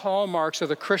those hallmarks of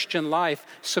the Christian life,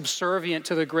 subservient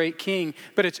to the great king.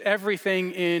 But it's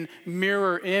everything in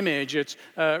mirror image. It's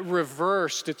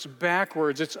reversed. It's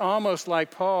backwards. It's almost like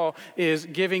Paul is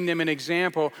giving them an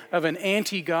example of an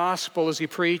anti-gospel as he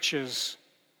preaches.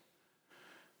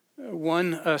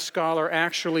 One scholar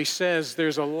actually says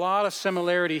there's a lot of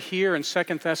similarity here in 2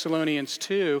 Thessalonians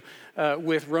 2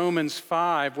 with Romans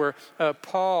 5, where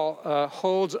Paul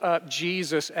holds up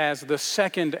Jesus as the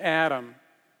second Adam.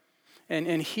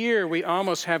 And here we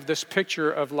almost have this picture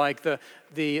of like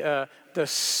the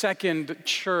second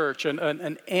church,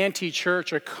 an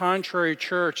anti-church, a contrary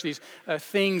church, these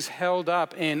things held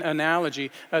up in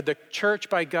analogy. The church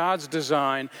by God's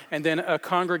design, and then a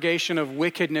congregation of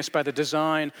wickedness by the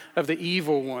design of the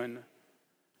evil one.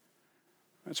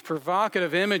 It's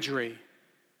provocative imagery.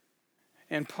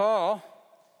 And Paul,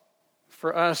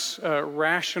 for us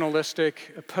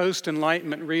rationalistic,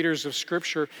 post-Enlightenment readers of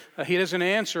Scripture, he doesn't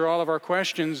answer all of our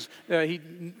questions. He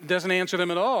doesn't answer them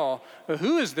at all.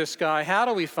 Who is this guy? How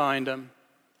do we find him?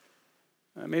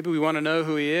 Maybe we want to know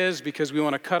who he is because we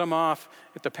want to cut him off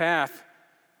at the path.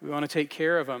 We want to take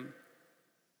care of him.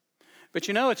 But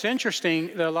you know, it's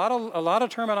interesting. A lot of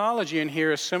terminology in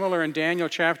here is similar in Daniel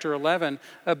chapter 11,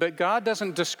 but God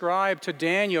doesn't describe to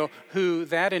Daniel who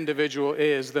that individual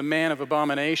is, the man of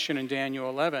abomination in Daniel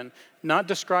 11. Not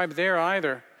described there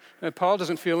either. Paul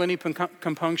doesn't feel any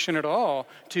compunction at all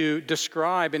to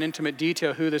describe in intimate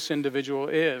detail who this individual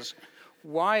is.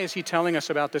 Why is he telling us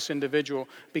about this individual?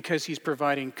 Because he's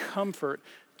providing comfort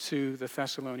to the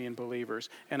Thessalonian believers.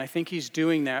 And I think he's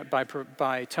doing that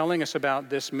by telling us about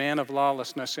this man of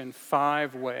lawlessness in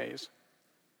 5 ways.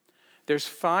 There's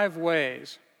 5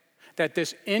 ways that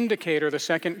this indicator, the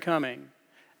second coming,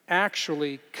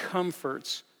 actually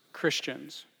comforts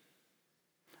Christians.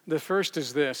 The first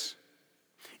is this.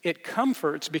 It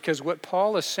comforts because what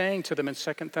Paul is saying to them in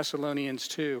 2 Thessalonians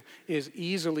 2 is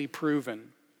easily proven.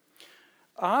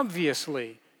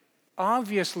 Obviously,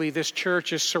 this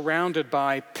church is surrounded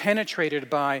by, penetrated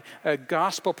by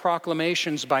gospel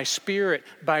proclamations, by spirit,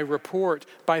 by report,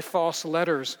 by false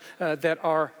letters that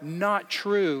are not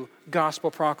true gospel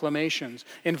proclamations.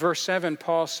 In verse 7,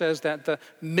 Paul says that the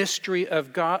mystery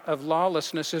of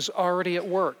lawlessness is already at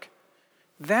work.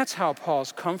 That's how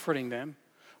Paul's comforting them.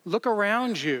 Look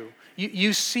around you.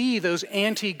 You see those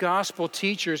anti-gospel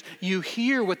teachers. You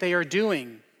hear what they are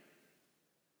doing.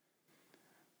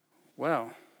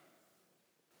 Well,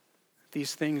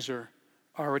 these things are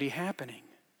already happening.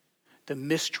 The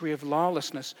mystery of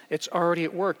lawlessness, it's already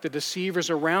at work. The deceivers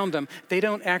around them, they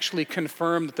don't actually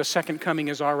confirm that the second coming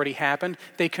has already happened.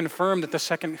 They confirm that the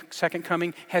second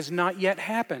coming has not yet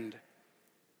happened.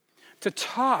 To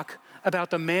talk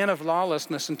about the man of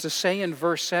lawlessness and to say in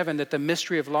verse 7 that the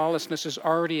mystery of lawlessness is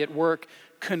already at work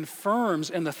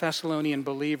confirms in the Thessalonian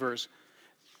believers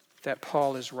that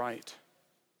Paul is right,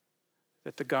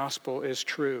 that the gospel is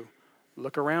true.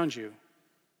 Look around you.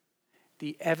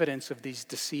 The evidence of these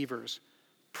deceivers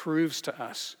proves to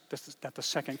us that the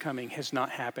second coming has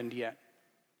not happened yet.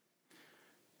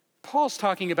 Paul's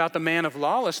talking about the man of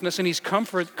lawlessness, and he's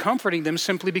comforting them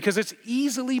simply because it's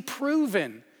easily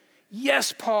proven.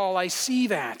 Yes, Paul, I see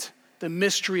that. The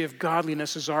mystery of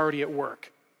godliness is already at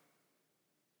work.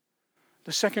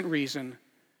 The second reason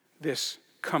this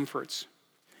comforts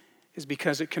is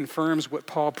because it confirms what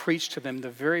Paul preached to them the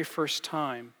very first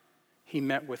time he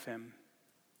met with them.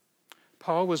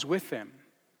 Paul was with them,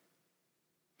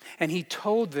 and he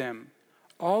told them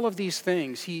all of these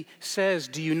things. He says,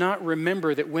 do you not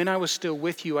remember that when I was still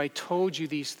with you, I told you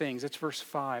these things? That's verse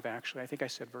 5, actually. I think I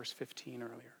said verse 15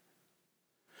 earlier.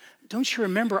 Don't you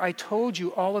remember I told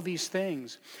you all of these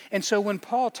things? And so when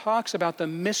Paul talks about the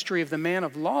mystery of the man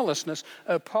of lawlessness,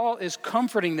 Paul is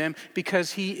comforting them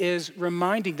because he is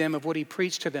reminding them of what he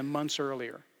preached to them months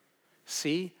earlier.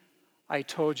 See, I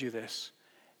told you this.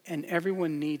 And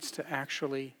everyone needs to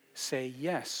actually say,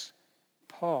 yes,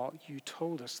 Paul, you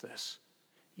told us this.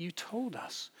 You told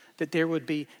us that there would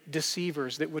be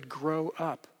deceivers that would grow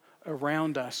up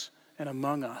around us and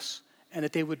among us, and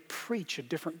that they would preach a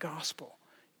different gospel.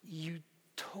 You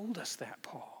told us that,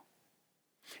 Paul.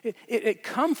 It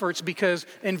comforts because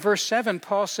in verse 7,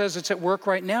 Paul says it's at work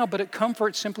right now, but it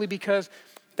comforts simply because,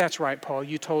 that's right, Paul,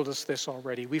 you told us this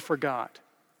already. We forgot,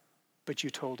 but you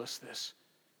told us this.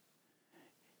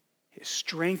 It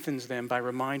strengthens them by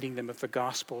reminding them of the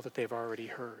gospel that they've already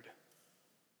heard.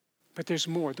 But there's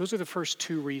more. Those are the first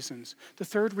 2 reasons. The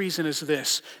third reason is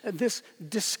this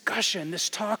discussion, this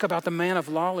talk about the man of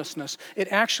lawlessness, it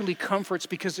actually comforts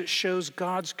because it shows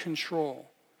God's control.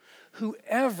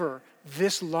 Whoever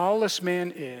this lawless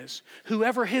man is,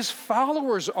 whoever his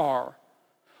followers are,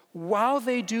 while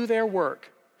they do their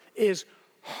work, is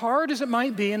hard as it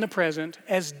might be in the present,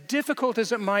 as difficult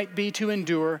as it might be to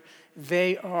endure,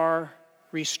 they are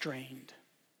restrained.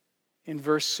 In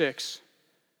verse 6,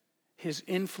 his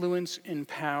influence and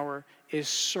power is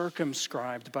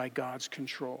circumscribed by God's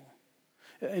control.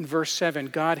 In verse 7,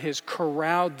 God has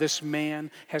corralled this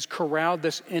man, has corralled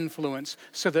this influence,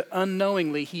 so that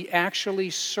unknowingly he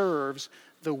actually serves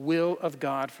the will of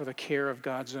God for the care of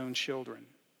God's own children.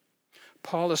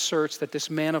 Paul asserts that this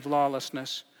man of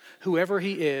lawlessness, whoever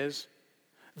he is,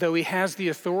 though he has the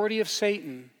authority of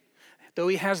Satan, though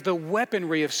he has the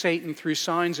weaponry of Satan through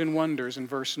signs and wonders in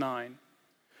verse 9,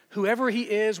 whoever he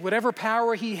is, whatever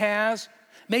power he has,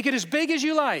 make it as big as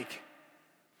you like.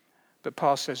 But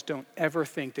Paul says, don't ever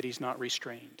think that he's not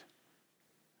restrained.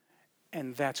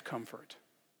 And that's comfort.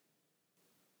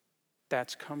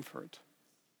 That's comfort.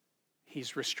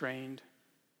 He's restrained,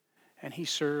 and he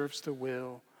serves the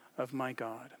will of my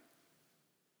God.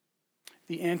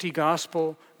 The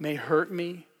anti-gospel may hurt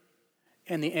me,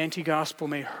 and the anti-gospel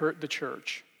may hurt the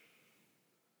church.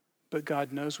 But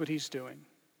God knows what he's doing,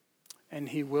 and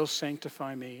he will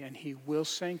sanctify me, and he will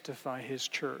sanctify his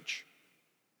church.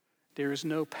 There is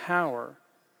no power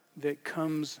that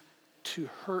comes to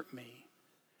hurt me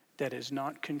that is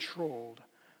not controlled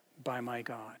by my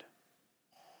God.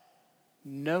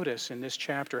 Notice in this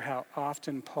chapter how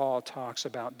often Paul talks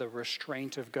about the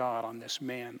restraint of God on this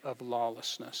man of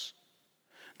lawlessness.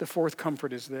 The fourth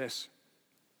comfort is this.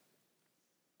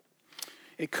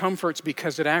 It comforts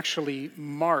because it actually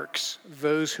marks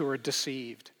those who are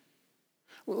deceived.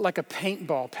 Like a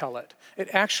paintball pellet, it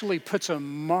actually puts a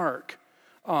mark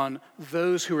on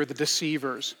those who are the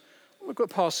deceivers. Look what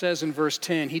Paul says in verse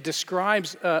 10. He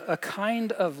describes a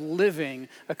kind of living,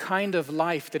 a kind of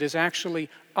life that is actually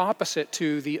opposite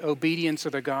to the obedience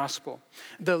of the gospel.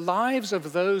 The lives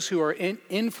of those who are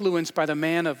influenced by the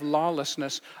man of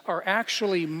lawlessness are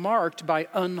actually marked by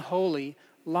unholy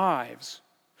lives.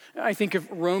 I think of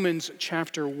Romans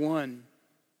chapter 1.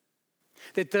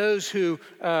 That those who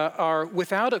are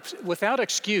without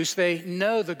excuse, they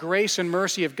know the grace and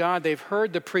mercy of God. They've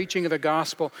heard the preaching of the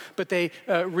gospel, but they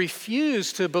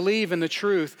refuse to believe in the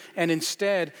truth, and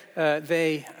instead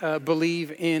they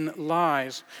believe in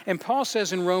lies. And Paul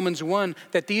says in Romans 1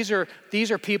 that these are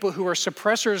people who are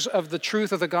suppressors of the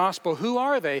truth of the gospel. Who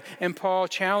are they? And Paul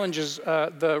challenges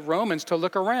the Romans to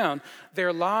look around.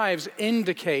 Their lives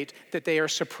indicate that they are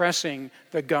suppressing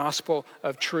the gospel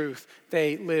of truth.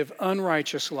 They live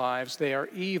unrighteous lives. They are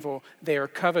evil. They are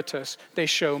covetous. They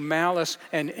show malice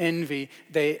and envy.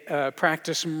 They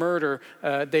practice murder.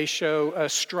 They show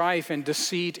strife and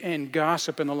deceit and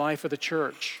gossip in the life of the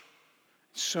church.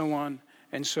 So on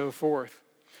and so forth.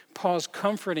 Paul's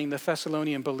comforting the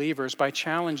Thessalonian believers by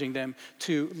challenging them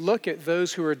to look at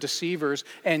those who are deceivers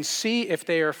and see if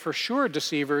they are for sure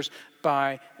deceivers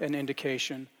by an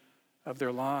indication of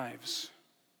their lives.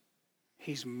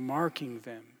 He's marking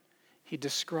them. He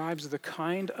describes the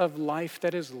kind of life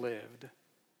that is lived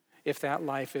if that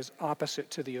life is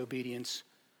opposite to the obedience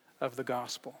of the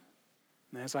gospel.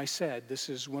 And as I said, this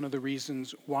is one of the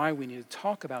reasons why we need to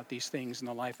talk about these things in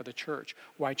the life of the church,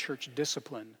 why church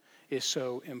discipline is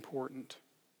so important.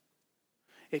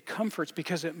 It comforts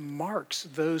because it marks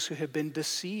those who have been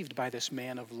deceived by this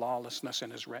man of lawlessness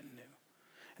and his retinue.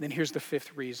 And then here's the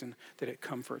fifth reason that it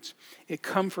comforts. It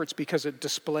comforts because it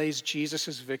displays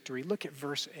Jesus' victory. Look at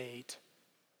verse 8.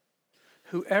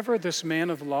 Whoever this man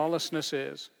of lawlessness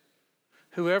is,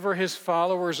 whoever his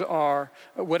followers are,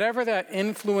 whatever that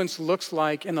influence looks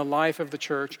like in the life of the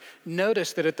church,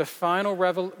 notice that at the final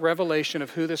revelation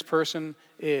of who this person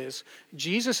is,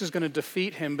 Jesus is going to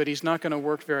defeat him, but he's not going to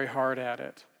work very hard at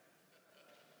it.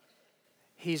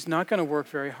 He's not going to work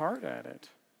very hard at it.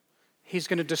 He's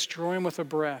going to destroy him with a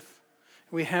breath.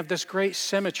 We have this great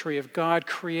symmetry of God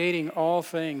creating all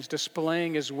things,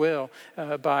 displaying his will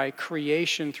by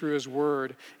creation through his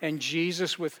word, and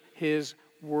Jesus with his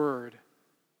word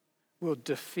will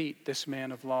defeat this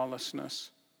man of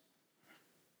lawlessness.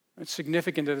 It's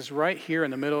significant that it's right here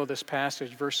in the middle of this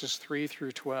passage, verses 3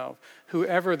 through 12.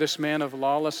 Whoever this man of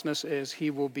lawlessness is, he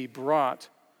will be brought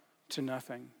to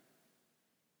nothing.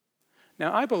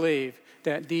 Now, I believe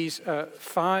that these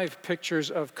 5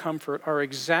 pictures of comfort are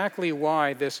exactly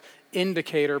why this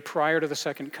indicator prior to the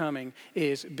second coming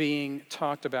is being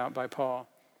talked about by Paul.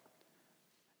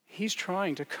 He's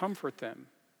trying to comfort them.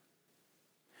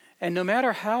 And no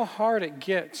matter how hard it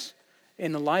gets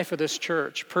in the life of this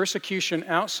church, persecution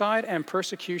outside and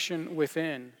persecution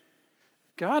within,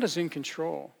 God is in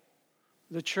control.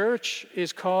 The church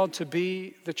is called to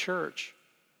be the church.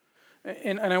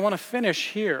 And I want to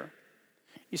finish here.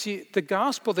 You see, the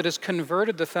gospel that has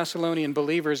converted the Thessalonian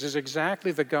believers is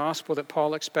exactly the gospel that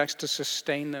Paul expects to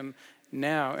sustain them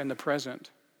now in the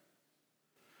present.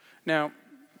 Now,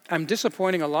 I'm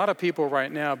disappointing a lot of people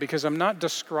right now because I'm not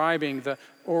describing the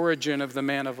origin of the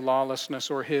man of lawlessness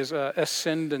or his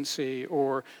ascendancy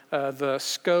or the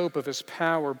scope of his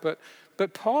power.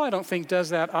 But Paul, I don't think, does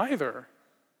that either.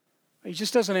 He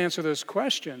just doesn't answer those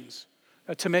questions.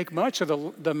 To make much of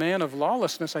the man of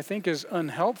lawlessness, I think, is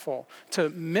unhelpful. To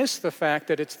miss the fact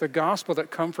that it's the gospel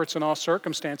that comforts in all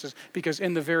circumstances, because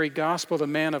in the very gospel, the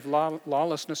man of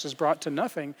lawlessness is brought to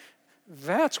nothing.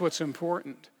 That's what's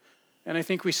important. And I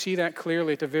think we see that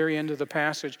clearly at the very end of the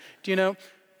passage. Do you know,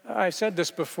 I've said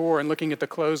this before in looking at the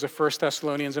close of 1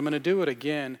 Thessalonians. I'm going to do it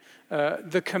again.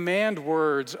 The command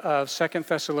words of 2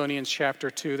 Thessalonians chapter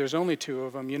 2, there's only 2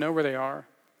 of them. You know where they are?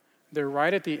 They're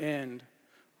right at the end.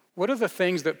 What are the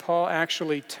things that Paul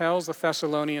actually tells the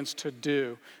Thessalonians to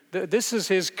do? This is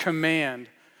his command.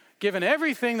 Given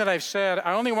everything that I've said,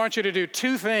 I only want you to do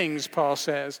 2 things, Paul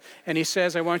says. And he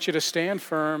says, I want you to stand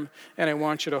firm and I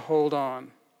want you to hold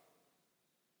on.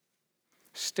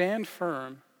 Stand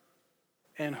firm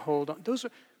and hold on.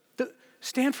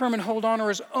 Stand firm and hold on are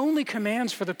his only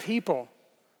commands for the people.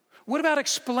 What about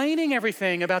explaining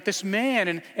everything about this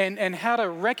man and how to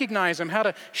recognize him, how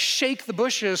to shake the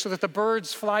bushes so that the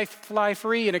birds fly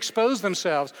free and expose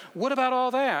themselves? What about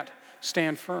all that?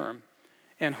 Stand firm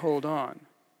and hold on.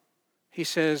 He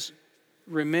says,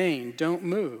 remain, don't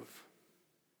move.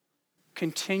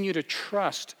 Continue to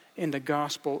trust in the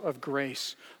gospel of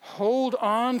grace. Hold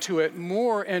on to it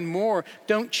more and more.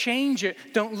 Don't change it.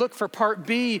 Don't look for part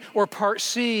B or part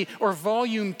C or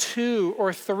volume 2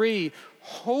 or 3.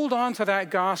 Hold on to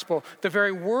that gospel, the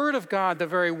very word of God, the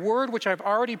very word which I've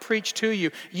already preached to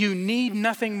you. You need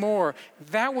nothing more.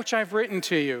 That which I've written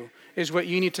to you is what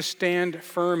you need to stand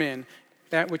firm in,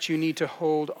 that which you need to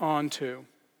hold on to.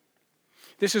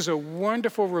 This is a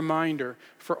wonderful reminder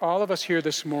for all of us here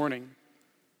this morning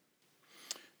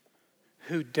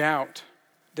who doubt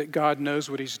that God knows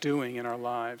what he's doing in our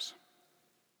lives.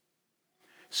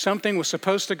 Something was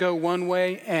supposed to go one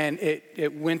way and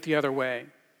it went the other way.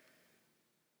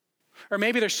 Or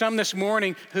maybe there's some this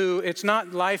morning who it's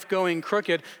not life going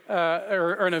crooked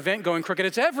or an event going crooked.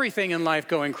 It's everything in life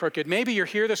going crooked. Maybe you're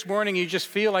here this morning, you just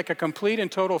feel like a complete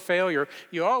and total failure.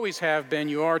 You always have been,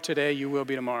 you are today, you will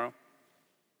be tomorrow.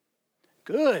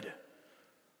 Good.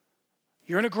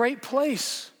 You're in a great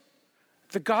place.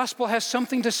 The gospel has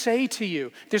something to say to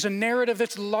you. There's a narrative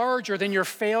that's larger than your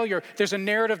failure. There's a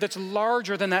narrative that's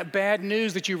larger than that bad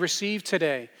news that you received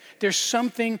today. There's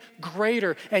something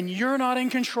greater, and you're not in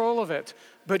control of it,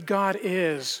 but God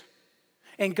is.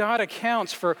 And God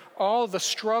accounts for all the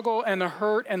struggle and the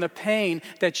hurt and the pain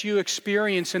that you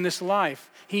experience in this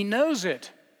life. He knows it,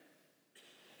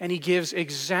 and he gives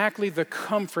exactly the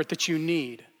comfort that you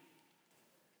need.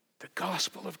 The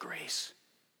gospel of grace.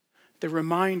 The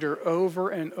reminder over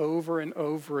and over and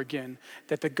over again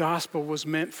that the gospel was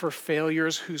meant for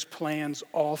failures whose plans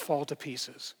all fall to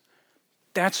pieces.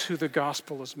 That's who the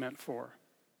gospel is meant for.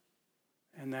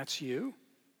 And that's you,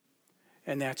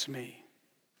 and that's me.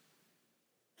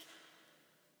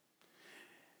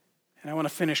 And I want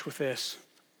to finish with this.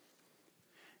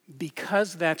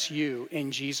 Because that's you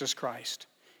in Jesus Christ,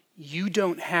 you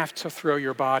don't have to throw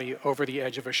your body over the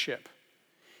edge of a ship.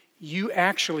 You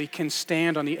actually can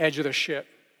stand on the edge of the ship,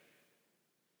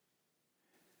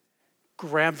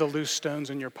 grab the loose stones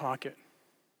in your pocket,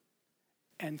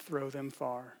 and throw them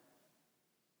far,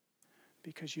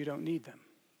 because you don't need them.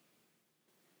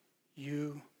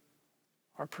 You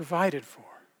are provided for.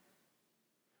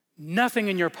 Nothing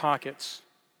in your pockets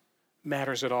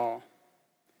matters at all.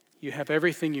 You have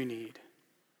everything you need.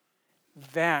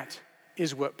 That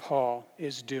is what Paul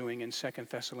is doing in 2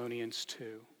 Thessalonians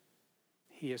 2.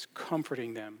 He is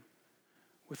comforting them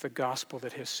with the gospel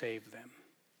that has saved them.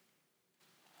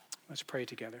 Let's pray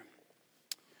together.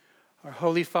 Our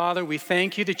Holy Father, we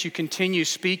thank you that you continue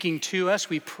speaking to us.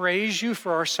 We praise you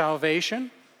for our salvation.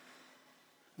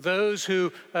 Those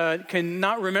who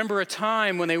cannot remember a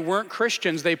time when they weren't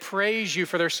Christians, they praise you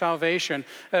for their salvation.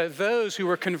 Those who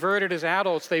were converted as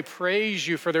adults, they praise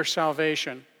you for their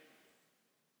salvation.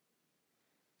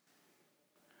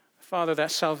 Father,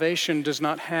 that salvation does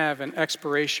not have an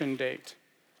expiration date.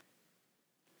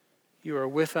 You are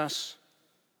with us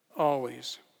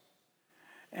always.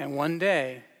 And one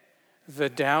day, the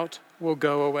doubt will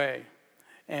go away.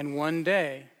 And one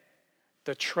day,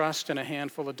 the trust in a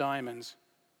handful of diamonds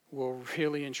will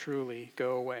really and truly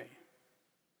go away.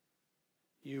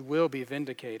 You will be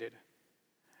vindicated,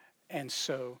 and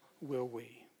so will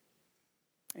we.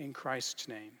 In Christ's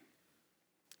name,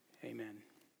 amen.